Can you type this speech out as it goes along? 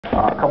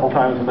a couple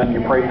times, and then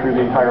you pray through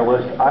the entire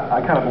list.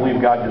 I kind of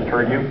believe God just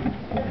heard you.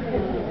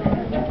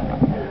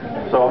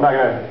 So I'm not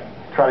going to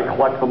try to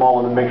collect them all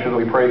and then make sure that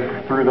we pray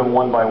through them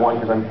one by one,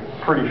 because I'm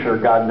pretty sure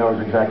God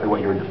knows exactly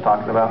what you were just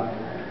talking about.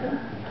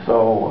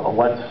 So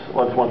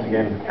let's once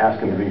again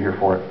ask Him to be here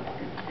for it.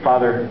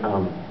 Father,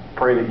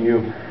 pray that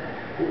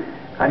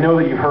I know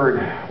that you've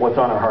heard what's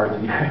on our hearts.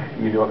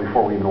 You knew it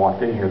before we even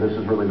walked in here. This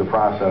is really the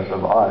process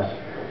of us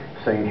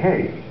saying,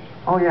 hey,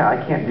 oh yeah, I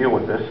can't deal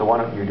with this, so why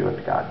don't you do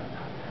it, God?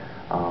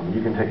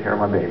 You can take care of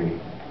my baby,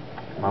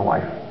 my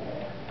wife.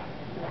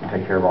 You can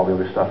take care of all the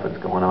other stuff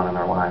that's going on in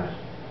our lives.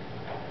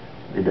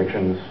 The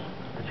addictions,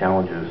 the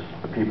challenges,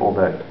 the people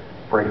that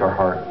break our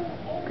heart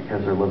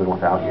because they're living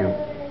without you.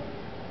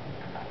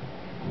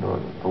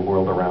 The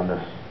world around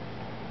us.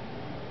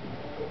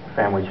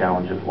 Family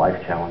challenges,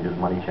 life challenges,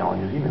 money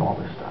challenges, you know all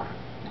this stuff.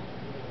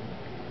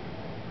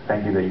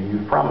 Thank you that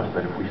you've promised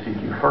that if we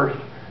seek you first,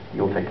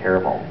 you'll take care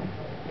of all of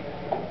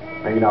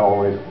them. Maybe not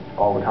always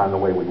all the time the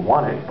way we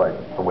want it,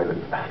 but the way that's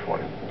best for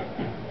us.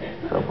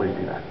 So please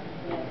do that.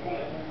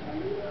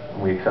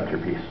 And we accept your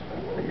peace,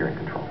 that you're in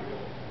control.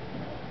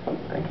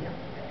 Thank you.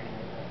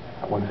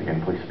 Once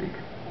again, please speak.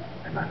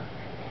 Amen.